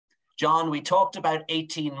John, we talked about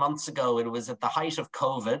 18 months ago. It was at the height of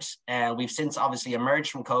COVID. We've since obviously emerged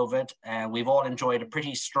from COVID. We've all enjoyed a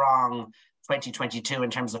pretty strong 2022 in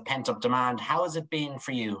terms of pent-up demand. How has it been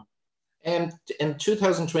for you? And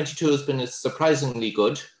 2022 has been surprisingly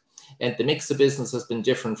good. And the mix of business has been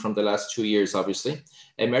different from the last 2 years, obviously.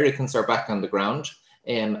 Americans are back on the ground.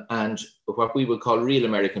 And what we would call real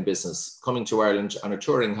American business, coming to Ireland on a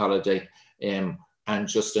touring holiday and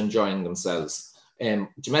just enjoying themselves.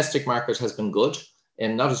 Domestic market has been good,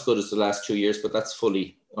 and not as good as the last 2 years, but that's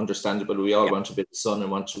fully understandable. We all want a bit of sun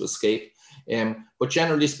and want to escape. But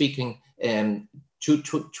generally speaking,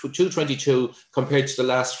 2022 compared to the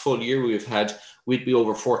last full year we've had, we'd be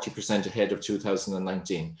over 40% ahead of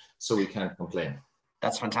 2019. So we can't complain.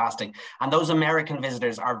 That's fantastic. And those American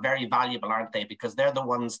visitors are very valuable, aren't they? Because they're the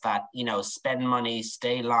ones that, spend money,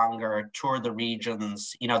 stay longer, tour the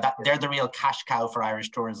regions, that they're the real cash cow for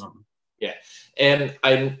Irish tourism. Yeah.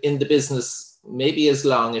 I'm in the business maybe as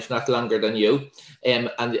long, if not longer than you.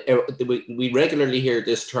 And we regularly hear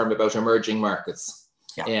this term about emerging markets.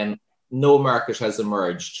 Yeah. No market has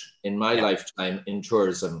emerged in my lifetime in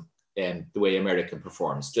tourism the way America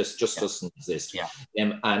performs. Just doesn't exist. Yeah.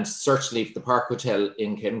 And certainly the Park Hotel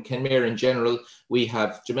in Kenmare in general, we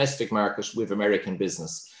have domestic market with American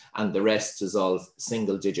business, and the rest is all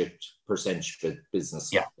single-digit percentage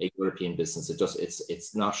business, a European business.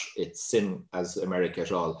 It's not sim as America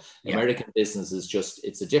at all. Yeah. American business is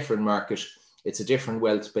it's a different market. It's a different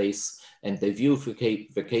wealth base, and they view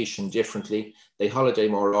vacation differently. They holiday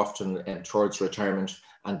more often towards retirement,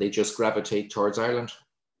 and they just gravitate towards Ireland.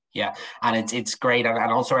 Yeah, and it's great.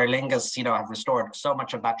 And also Aer Lingus, have restored so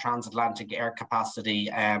much of that transatlantic air capacity.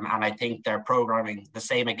 And I think they're programming the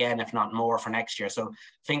same again, if not more, for next year. So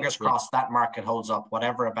fingers crossed that market holds up,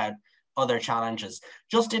 whatever about other challenges.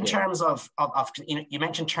 Just in terms of you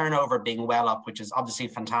mentioned turnover being well up, which is obviously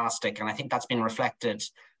fantastic. And I think that's been reflected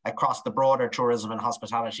across the broader tourism and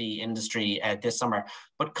hospitality industry this summer.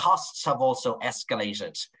 But costs have also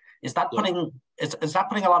escalated. Is that putting is that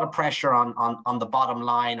putting a lot of pressure on the bottom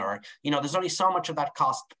line, or there's only so much of that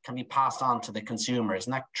cost can be passed on to the consumer?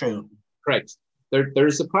 Isn't that true? Correct. There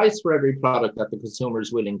is a price for every product that the consumer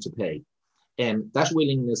is willing to pay, and that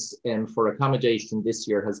willingness for accommodation this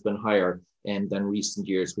year has been higher than recent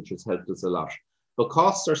years, which has helped us a lot. But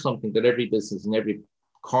costs are something that every business in every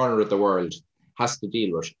corner of the world has to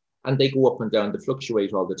deal with, and they go up and down. They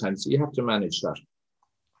fluctuate all the time, so you have to manage that.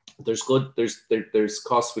 There's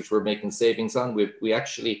costs which we're making savings on. We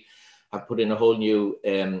actually have put in a whole new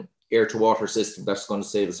air to water system that's going to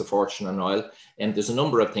save us a fortune on oil. And there's a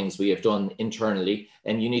number of things we have done internally.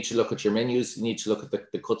 And you need to look at your menus. You need to look at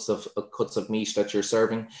the cuts of meat that you're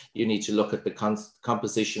serving. You need to look at the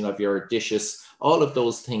composition of your dishes. All of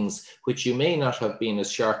those things which you may not have been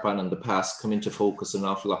as sharp on in the past come into focus an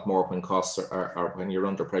awful lot more when costs are when you're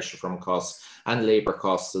under pressure from costs and labor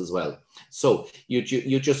costs as well. So you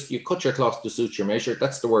cut your cloth to suit your measure.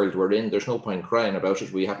 That's the world we're in. There's no point crying about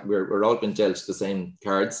it. We're all been dealt the same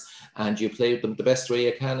cards, and you play them the best way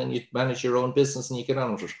you can, and you manage your own business and you get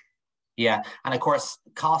on with it. Yeah, and of course,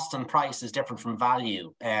 cost and price is different from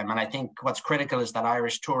value. And I think what's critical is that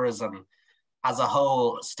Irish tourism as a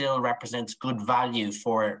whole still represents good value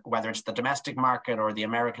for whether it's the domestic market or the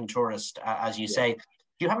American tourist, as you say.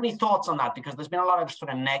 Do you have any thoughts on that? Because there's been a lot of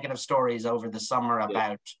sort of negative stories over the summer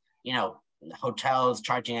about, hotels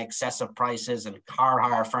charging excessive prices and car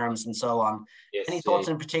hire firms and so on. Any thoughts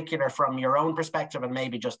in particular from your own perspective and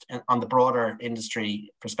maybe just on the broader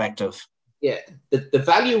industry perspective? Yeah, the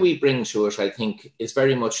value we bring to it, I think, is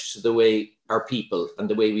very much to the way our people and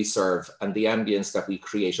the way we serve and the ambience that we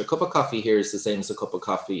create. A cup of coffee here is the same as a cup of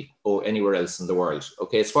coffee anywhere else in the world.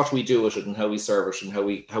 Okay, it's what we do with it and how we serve it and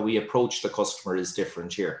how we approach the customer is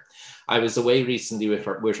different here. I was away recently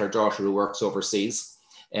with our daughter who works overseas,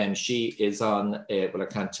 and she is on, well, I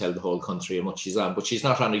can't tell the whole country how much she's on, but she's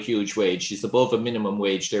not on a huge wage. She's above a minimum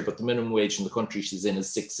wage there, but the minimum wage in the country she's in is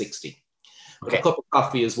 €6.60. But a cup of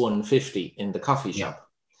coffee is $1.50 in the coffee shop,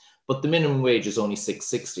 but the minimum wage is only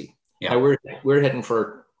 €6.60. Now we're heading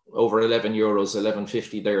for over €11,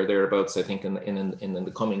 €11.50 thereabouts, I think, in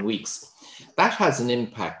the coming weeks. That has an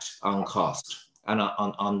impact on cost and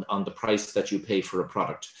on the price that you pay for a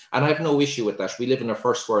product. And I have no issue with that. We live in a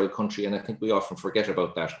first world country, and I think we often forget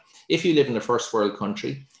about that. If you live in a first world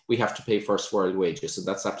country, we have to pay first world wages, and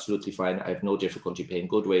that's absolutely fine. I have no difficulty paying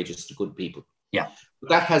good wages to good people. Yeah, but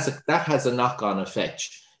that has a knock-on effect.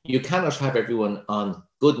 You cannot have everyone on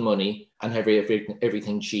good money and have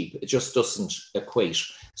everything cheap. It just doesn't equate.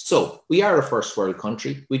 So we are a first world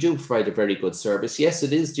country. We do provide a very good service. Yes,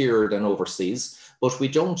 it is dearer than overseas, but we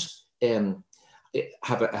don't.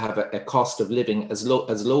 have a cost of living as low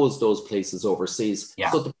as those places overseas.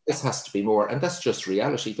 Yeah. So the price has to be more, and that's just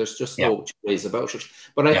reality. There's just Yeah. no two ways about it.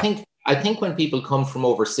 But I think when people come from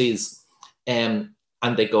overseas and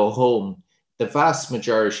they go home, the vast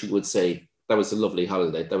majority would say that was a lovely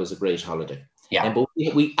holiday. That was a great holiday. Yeah. But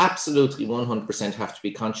we absolutely 100% have to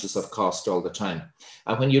be conscious of cost all the time.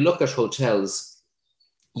 And when you look at hotels,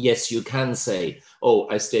 yes, you can say, oh,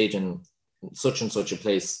 I stayed in such and such a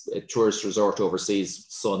place, a tourist resort overseas,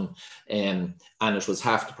 Sun, and it was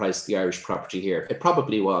half the price of the Irish property here. It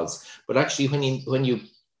probably was. But actually, when you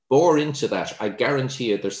bore into that, I guarantee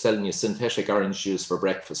you they're selling you synthetic orange juice for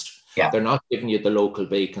breakfast. Yeah. They're not giving you the local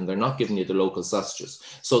bacon. They're not giving you the local sausages.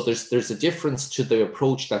 So there's a difference to the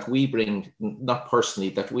approach that we bring, not personally,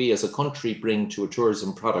 that we as a country bring to a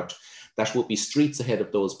tourism product that would be streets ahead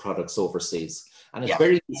of those products overseas. And it's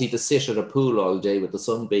very easy to sit at a pool all day with the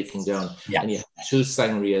sun baking down, and you have 2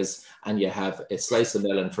 sangrias and you have a slice of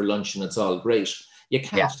melon for lunch, and it's all great. You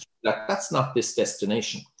can't do that. That's not this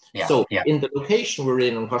destination. So in the location we're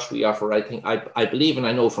in and what we offer, I think, I believe, and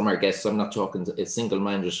I know from our guests, I'm not talking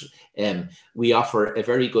single-minded, we offer a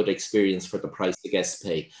very good experience for the price the guests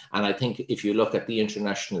pay. And I think if you look at the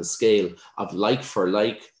international scale of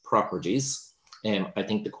like-for-like properties, I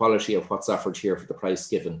think the quality of what's offered here for the price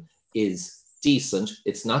given is decent.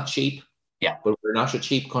 It's not cheap, but we're not a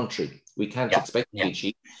cheap country. We can't expect to be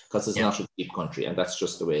cheap because it's not a cheap country, and that's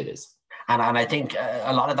just the way it is. And I think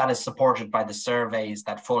a lot of that is supported by the surveys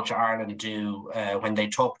that Fáilte Ireland do when they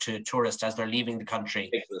talk to tourists as they're leaving the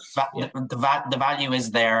country. The value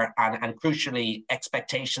is there, and crucially,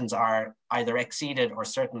 expectations are either exceeded or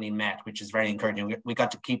certainly met, which is very encouraging. We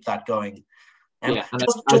got to keep that going. There's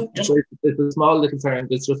a small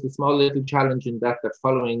little challenge in that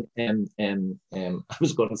following I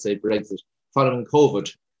was going to say Brexit, following COVID,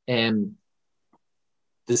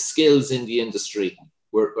 the skills in the industry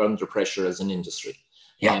were under pressure as an industry.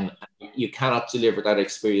 You cannot deliver that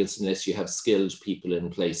experience unless you have skilled people in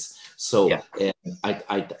place. So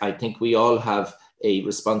I think we all have a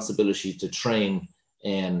responsibility to train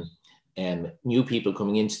new people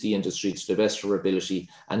coming into the industry to the best of our ability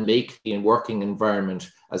and make the working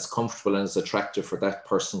environment as comfortable and as attractive for that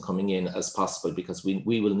person coming in as possible, because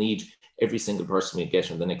we will need every single person we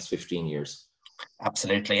get in the next 15 years.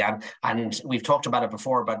 Absolutely. And we've talked about it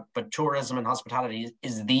before, but tourism and hospitality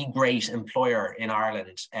is the great employer in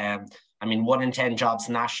Ireland. I mean, 1 in 10 jobs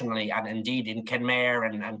nationally, and indeed in Kenmare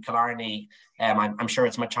and Killarney, I'm sure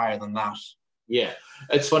it's much higher than that. Yeah,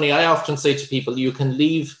 it's funny. I often say to people, you can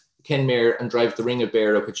leave Kenmare and drive the Ring of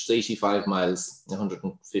Beara, which is 85 miles,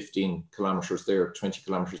 115 kilometres there, 20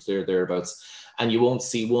 kilometres there, thereabouts, and you won't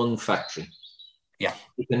see one factory. Yeah.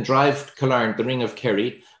 You can drive Killarney, the Ring of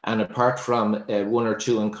Kerry, and apart from 1 or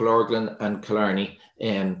 2 in Killorglin and Killarney,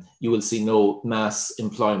 you will see no mass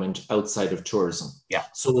employment outside of tourism. Yeah.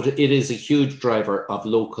 So it is a huge driver of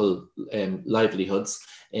local livelihoods.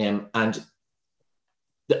 And I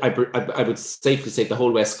would safely say the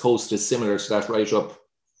whole West Coast is similar to that, right up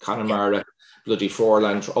Connemara, bloody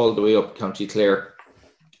Foreland, all the way up County Clare,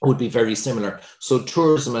 would be very similar. So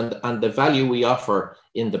tourism and the value we offer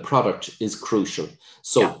in the product is crucial.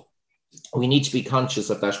 So we need to be conscious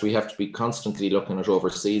of that. We have to be constantly looking at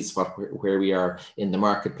overseas, where we are in the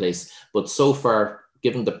marketplace. But so far,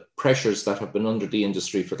 given the pressures that have been under the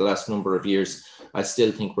industry for the last number of years, I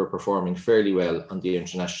still think we're performing fairly well on the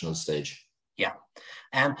international stage. Yeah.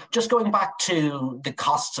 Just going back to the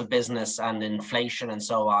costs of business and inflation and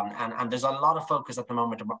so on, and there's a lot of focus at the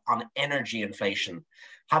moment on energy inflation.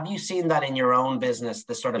 Have you seen that in your own business,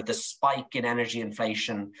 the spike in energy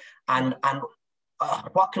inflation, and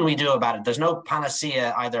what can we do about it? There's no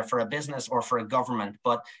panacea either for a business or for a government,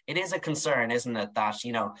 but it is a concern, isn't it, that,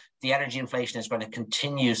 you know, the energy inflation is going to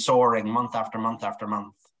continue soaring month after month after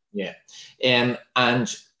month. Yeah. And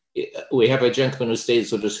we have a gentleman who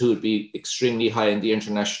stays with us who would be extremely high in the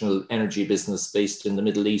international energy business based in the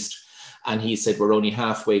Middle East. And he said we're only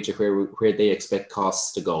halfway to where they expect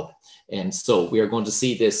costs to go. And so we are going to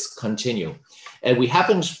see this continue. We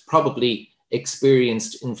haven't probably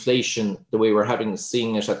experienced inflation the way we're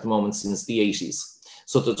seeing it at the moment since the 80s.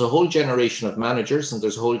 So there's a whole generation of managers and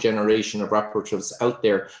there's a whole generation of operatives out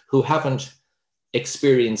there who haven't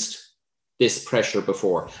experienced this pressure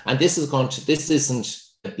before. And this isn't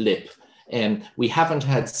a blip. We haven't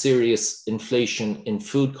had serious inflation in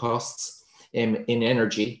food costs, in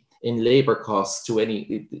energy, in labor costs to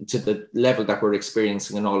the level that we're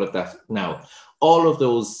experiencing and all of that now. All of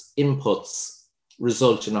those inputs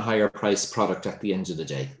result in a higher price product at the end of the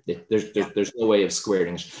day. There's no way of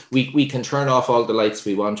squaring it. We can turn off all the lights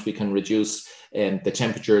we want. We can reduce the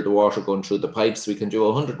temperature of the water going through the pipes. We can do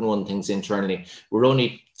 101 things internally. We're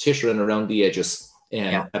only tittering around the edges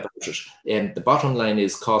about it. The bottom line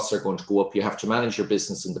is costs are going to go up. You have to manage your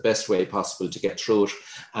business in the best way possible to get through it.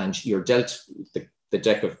 And you're dealt the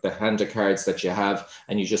deck of the hand of cards that you have,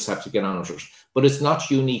 and you just have to get on with it. But it's not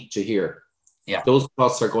unique to here. Yeah. Those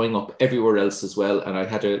costs are going up everywhere else as well. And I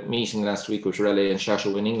had a meeting last week with Relay and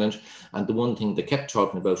Shasho in England, and the one thing they kept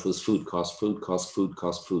talking about was food cost, food cost, food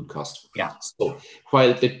cost, food cost. Yeah. So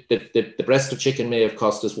while the breast of chicken may have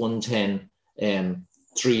cost us 110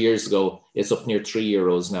 3 years ago, it's up near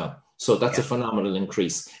 €3 now. So that's a phenomenal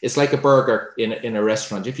increase. It's like a burger in a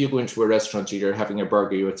restaurant. If you go into a restaurant, you're having a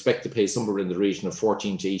burger, you expect to pay somewhere in the region of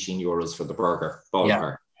 14 to 18 euros for the burger, ballpark.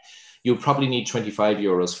 Yeah. You probably need 25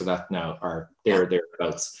 euros for that now, or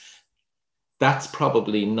thereabouts. That's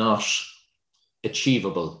probably not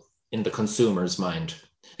achievable in the consumer's mind.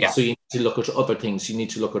 Yeah. So you need to look at other things. You need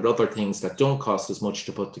to look at other things that don't cost as much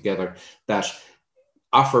to put together, that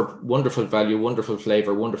offer wonderful value, wonderful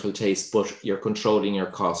flavor, wonderful taste, but you're controlling your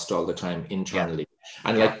cost all the time internally. Yeah.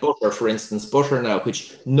 And like butter, for instance, butter now,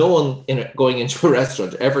 which no one going into a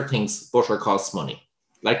restaurant ever thinks butter costs money.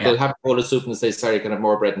 Like they'll have a bowl of soup and say, sorry, can I have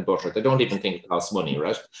more bread and butter? They don't even think it costs money,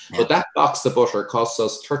 right? Yeah. But that box of butter costs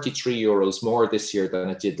us 33 euros more this year than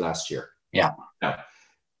it did last year. Yeah. Now,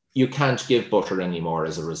 you can't give butter anymore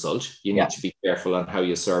as a result. You need to be careful on how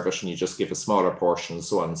you serve it, and you just give a smaller portion and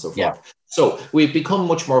so on and so forth. Yeah. So we've become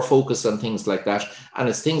much more focused on things like that. And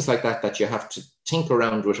it's things like that that you have to think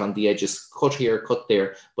around with on the edges, cut here, cut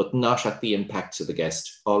there, but not at the impact to the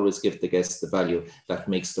guest. Always give the guest the value that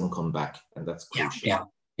makes them come back. And that's crucial.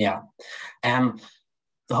 Yeah.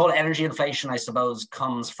 The whole energy inflation, I suppose,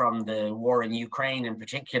 comes from the war in Ukraine in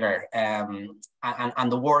particular. And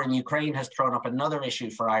the war in Ukraine has thrown up another issue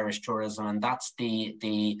for Irish tourism, and that's the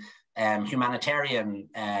humanitarian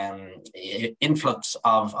influx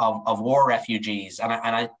of war refugees.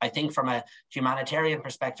 And I think from a humanitarian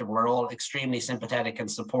perspective, we're all extremely sympathetic and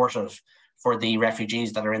supportive for the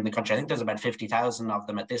refugees that are in the country. I think there's about 50,000 of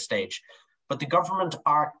them at this stage. But the government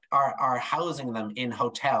are housing them in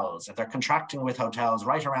hotels. They're contracting with hotels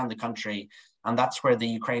right around the country, and that's where the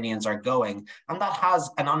Ukrainians are going. And that has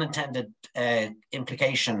an unintended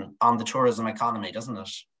implication on the tourism economy, doesn't it?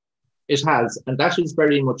 It has, and that is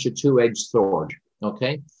very much a two-edged sword,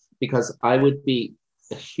 okay? Because I would be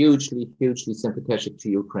hugely, hugely sympathetic to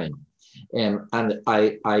Ukraine. And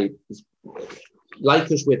I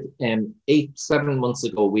like it with 7 months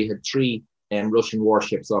ago, we had 3 Russian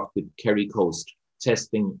warships off the Kerry coast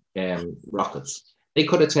testing rockets. They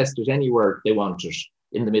could have tested anywhere they wanted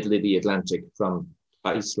in the middle of the Atlantic, from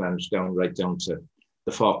Iceland right down to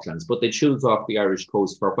the Falklands, but they chose off the Irish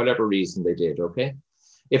coast for whatever reason they did, okay?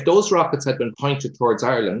 If those rockets had been pointed towards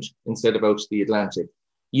Ireland instead of out to the Atlantic,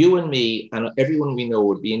 you and me and everyone we know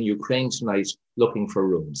would be in Ukraine tonight looking for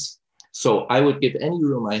rooms. So I would give any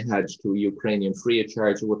room I had to a Ukrainian free of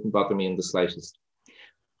charge. It wouldn't bother me in the slightest.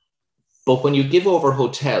 But when you give over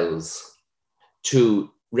hotels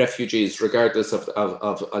to refugees, regardless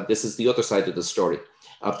of this is the other side of the story,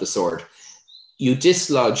 of the sword, you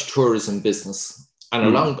dislodge tourism business. And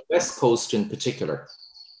along the West Coast in particular,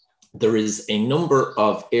 there is a number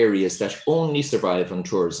of areas that only survive on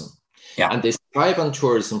tourism. Yeah. And they survive on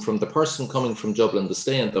tourism from the person coming from Dublin to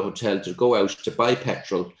stay in the hotel, to go out to buy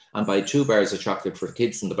petrol and buy 2 bars of chocolate for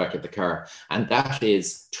kids in the back of the car. And that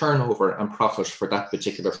is turnover and profit for that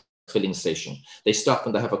particular filling station. They stop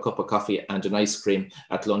and they have a cup of coffee and an ice cream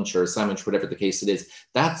at lunch or a sandwich, whatever the case it is.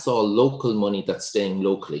 That's all local money that's staying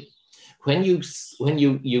locally. When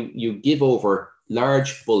you give over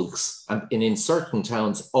large bulks and in certain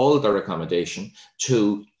towns all their accommodation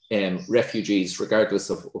to refugees, regardless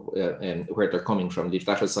of where they're coming from, leave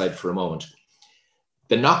that aside for a moment,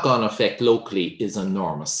 the knock-on effect locally is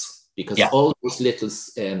enormous, because all those little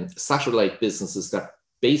satellite businesses that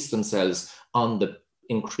base themselves on the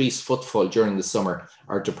increased footfall during the summer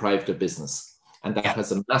are deprived of business, and that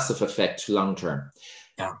has a massive effect long term.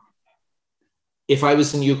 Yeah. If I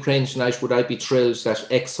was in Ukraine tonight, would I be thrilled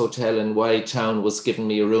that X hotel in Y town was giving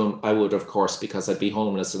me a room? I would, of course, because I'd be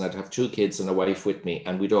homeless and I'd have 2 kids and a wife with me,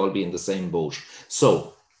 and we'd all be in the same boat.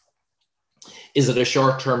 So is it a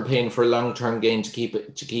short-term pain for a long-term gain to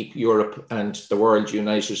keep Europe and the world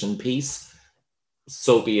united in peace?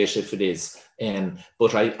 So be it if it is.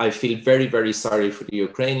 But I feel very, very sorry for the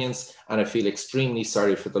Ukrainians, and I feel extremely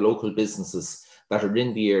sorry for the local businesses that are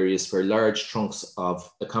in the areas where large chunks of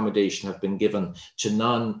accommodation have been given to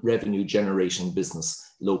non-revenue generating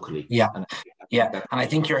business locally. And I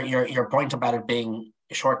think your point about it being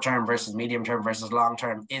short term versus medium term versus long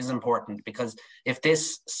term is important, because if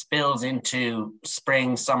this spills into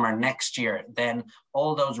spring, summer next year, then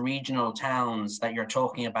all those regional towns that you're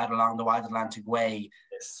talking about along the Wide Atlantic Way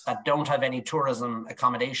that don't have any tourism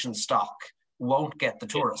accommodation stock won't get the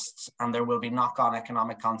tourists, and there will be knock-on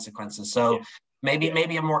economic consequences. So maybe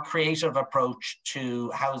a more creative approach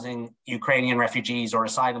to housing Ukrainian refugees or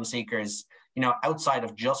asylum seekers, outside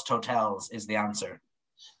of just hotels, is the answer.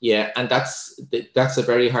 Yeah, and that's a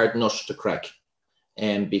very hard nut to crack,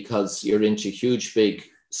 because you're into huge, big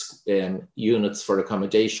units for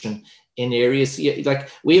accommodation in areas.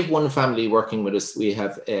 Like, we have one family working with us. We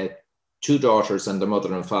have 2 daughters and their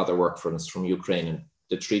mother and father work for us from Ukraine in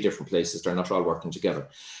the 3 different places. They're not all working together.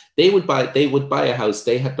 They would buy a house.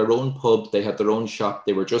 They had their own pub. They had their own shop.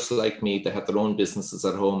 They were just like me. They had their own businesses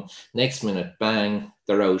at home. Next minute, bang,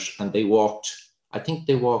 they're out. And I think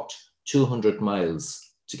they walked 200 miles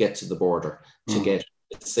to get to the border, to get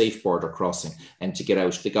a safe border crossing and to get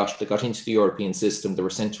out. They got into the European system. They were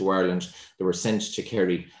sent to Ireland. They were sent to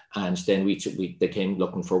Kerry. And then they came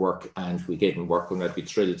looking for work, and we gave them work, and I'd be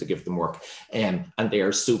thrilled to give them work. And they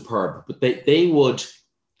are superb. But they would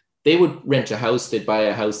rent a house. They'd buy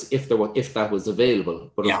a house if that was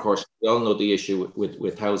available. But of course, we all know the issue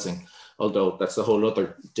with housing. Although that's a whole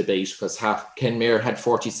other debate, because Kenmare had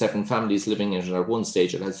 47 families living in it at one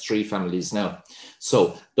stage. It has 3 families now.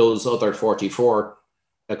 So those other 44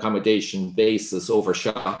 accommodation bases over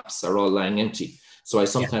shops are all lying empty. So I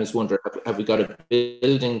sometimes wonder, have we got a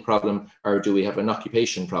building problem, or do we have an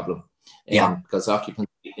occupation problem? Because occupancy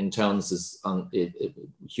in towns is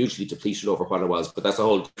hugely depleted over what it was, but that's a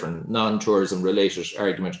whole different non-tourism related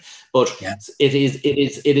argument. But it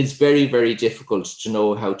is very, very difficult to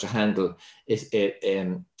know how to handle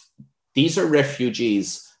it. These are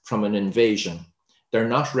refugees from an invasion. They're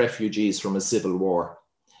not refugees from a civil war.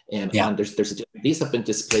 And these have been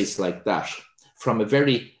displaced like that from a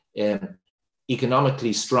very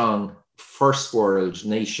economically strong first world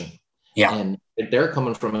nation. And they're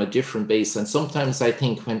coming from a different base. And sometimes I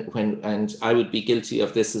think and I would be guilty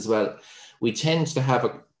of this as well, we tend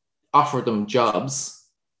to offer them jobs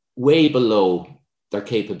way below their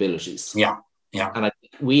capabilities. And I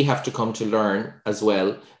think we have to come to learn as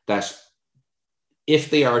well that if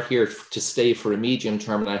they are here to stay for a medium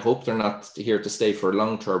term, and I hope they're not here to stay for a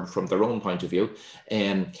long term from their own point of view,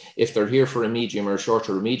 if they're here for a medium or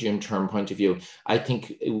shorter or medium term point of view, I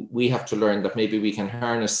think we have to learn that maybe we can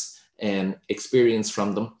harness experience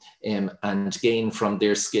from them and gain from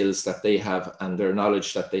their skills that they have and their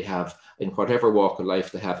knowledge that they have in whatever walk of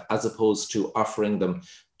life they have, as opposed to offering them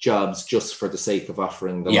jobs just for the sake of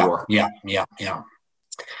offering them work.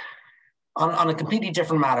 On a completely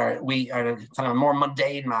different matter, we are kind of a more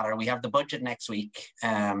mundane matter. We have the budget next week.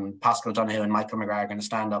 Pascal Donoghue and Michael McGrath are going to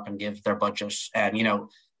stand up and give their budget.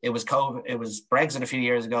 It was COVID, it was Brexit a few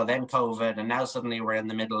years ago, then COVID, and now suddenly we're in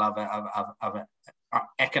the middle of a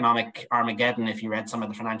economic Armageddon, if you read some of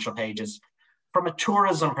the financial pages. From a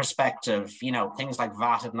tourism perspective, things like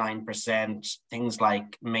VAT at 9%, things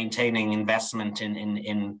like maintaining investment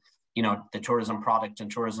in the tourism product and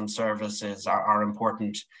tourism services are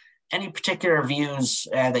important. Any particular views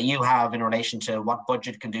that you have in relation to what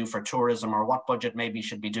budget can do for tourism, or what budget maybe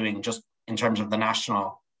should be doing just in terms of the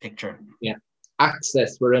national picture?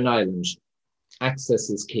 Access. We're an island. Access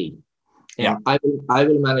is key. I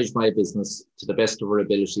will manage my business to the best of our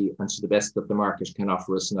ability and to the best that the market can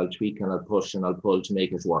offer us, and I'll tweak and I'll push and I'll pull to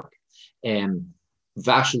make it work.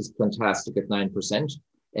 VAT is fantastic at 9%,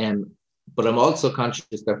 but I'm also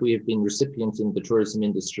conscious that we have been recipients in the tourism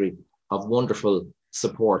industry of wonderful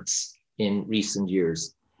supports in recent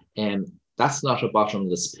years. That's not a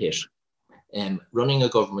bottomless pit. Running a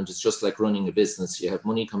government is just like running a business. You have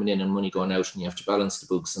money coming in and money going out, and you have to balance the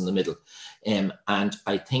books in the middle. And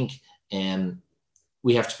I think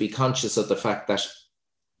we have to be conscious of the fact that,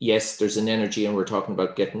 yes, there's an energy, and we're talking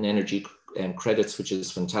about getting energy credits, which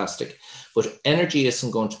is fantastic, but energy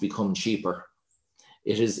isn't going to become cheaper.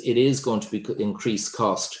 It is going to be increased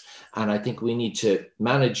cost. And I think we need to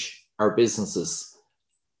manage our businesses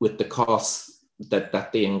with the costs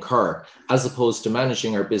that they incur, as opposed to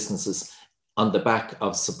managing our businesses on the back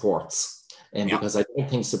of supports. Because I don't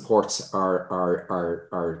think supports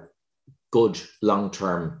are good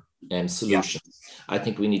long-term solutions. I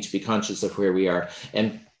think we need to be conscious of where we are.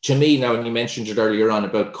 And to me now, and you mentioned it earlier on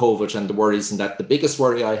about COVID and the worries, and that the biggest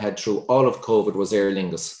worry I had through all of COVID was Aer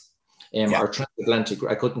Lingus. Our transatlantic,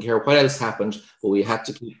 I couldn't care what else happened, but we had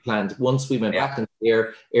to keep planned. Once we went back in the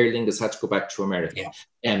air, Aer Lingus had to go back to America.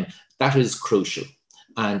 That is crucial.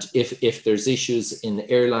 And if there's issues in the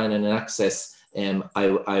airline and in access,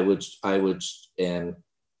 I would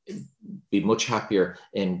be much happier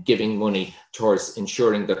in giving money towards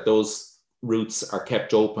ensuring that those routes are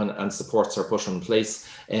kept open and supports are put in place.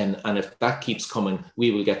 And if that keeps coming,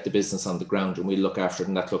 we will get the business on the ground and we'll look after it,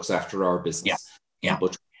 and that looks after our business. Yeah.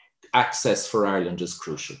 But access for Ireland is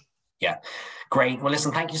crucial. Yeah, great. Well,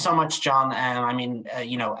 listen, thank you so much, John. I mean,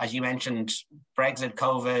 you know, as you mentioned, Brexit,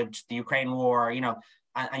 COVID, the Ukraine war, you know,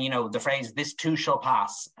 and you know, the phrase, this too shall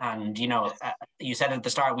pass. And, you know, you said at the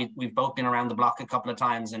start, we've both been around the block a couple of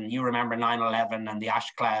times, and you remember 9/11 and the ash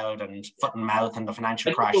cloud and foot and mouth and the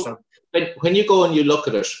financial crash. So when you go and you look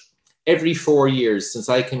at it, every 4 years since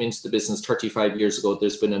I came into the business 35 years ago,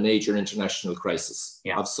 there's been a major international crisis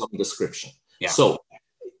of some description. So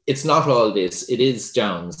it's not all this, it is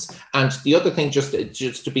downs. And the other thing, just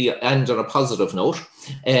to be end on a positive note,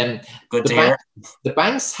 the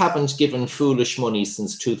banks haven't given foolish money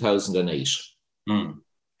since 2008.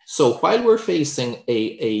 So while we're facing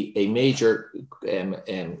a major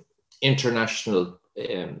international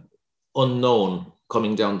unknown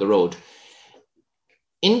coming down the road,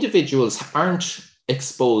 individuals aren't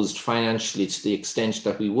exposed financially to the extent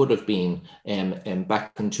that we would have been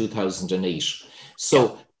back in 2008.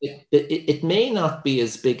 So it may not be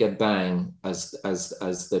as big a bang as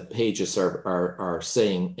the pages are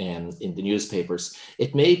saying in the newspapers.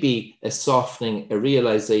 It may be a softening, a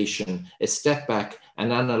realization, a step back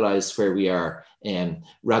and analyze where we are,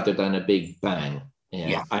 rather than a big bang.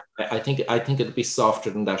 I think it'll be softer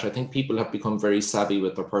than that. I think people have become very savvy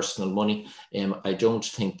with their personal money. I don't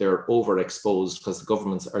think they're overexposed because the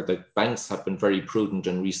governments or the banks have been very prudent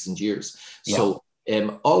in recent years. So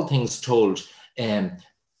all things told,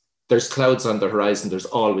 there's clouds on the horizon. There's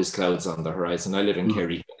always clouds on the horizon. I live in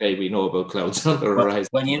Kerry. Okay, we know about clouds on the horizon.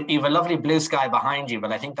 Well, you have a lovely blue sky behind you,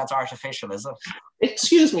 but I think that's artificial, is it?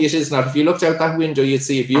 Excuse me, it is not. If you looked out that window, you'd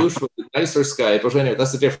see a beautiful, nicer sky. But anyway,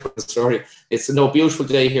 that's a different story. It's a beautiful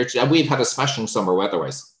day here today. We've had a smashing summer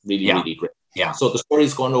weather-wise. Really great. Yeah. So the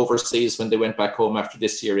stories going overseas when they went back home after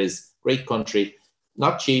this year is great country,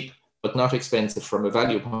 not cheap, but not expensive from a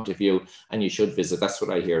value point of view, and you should visit. That's what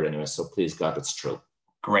I hear anyway. So please God, it's true.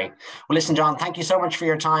 Great. Well, listen, John, thank you so much for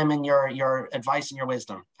your time and your advice and your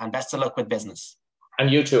wisdom, and best of luck with business.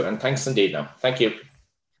 And you too. And thanks indeed now. Thank you.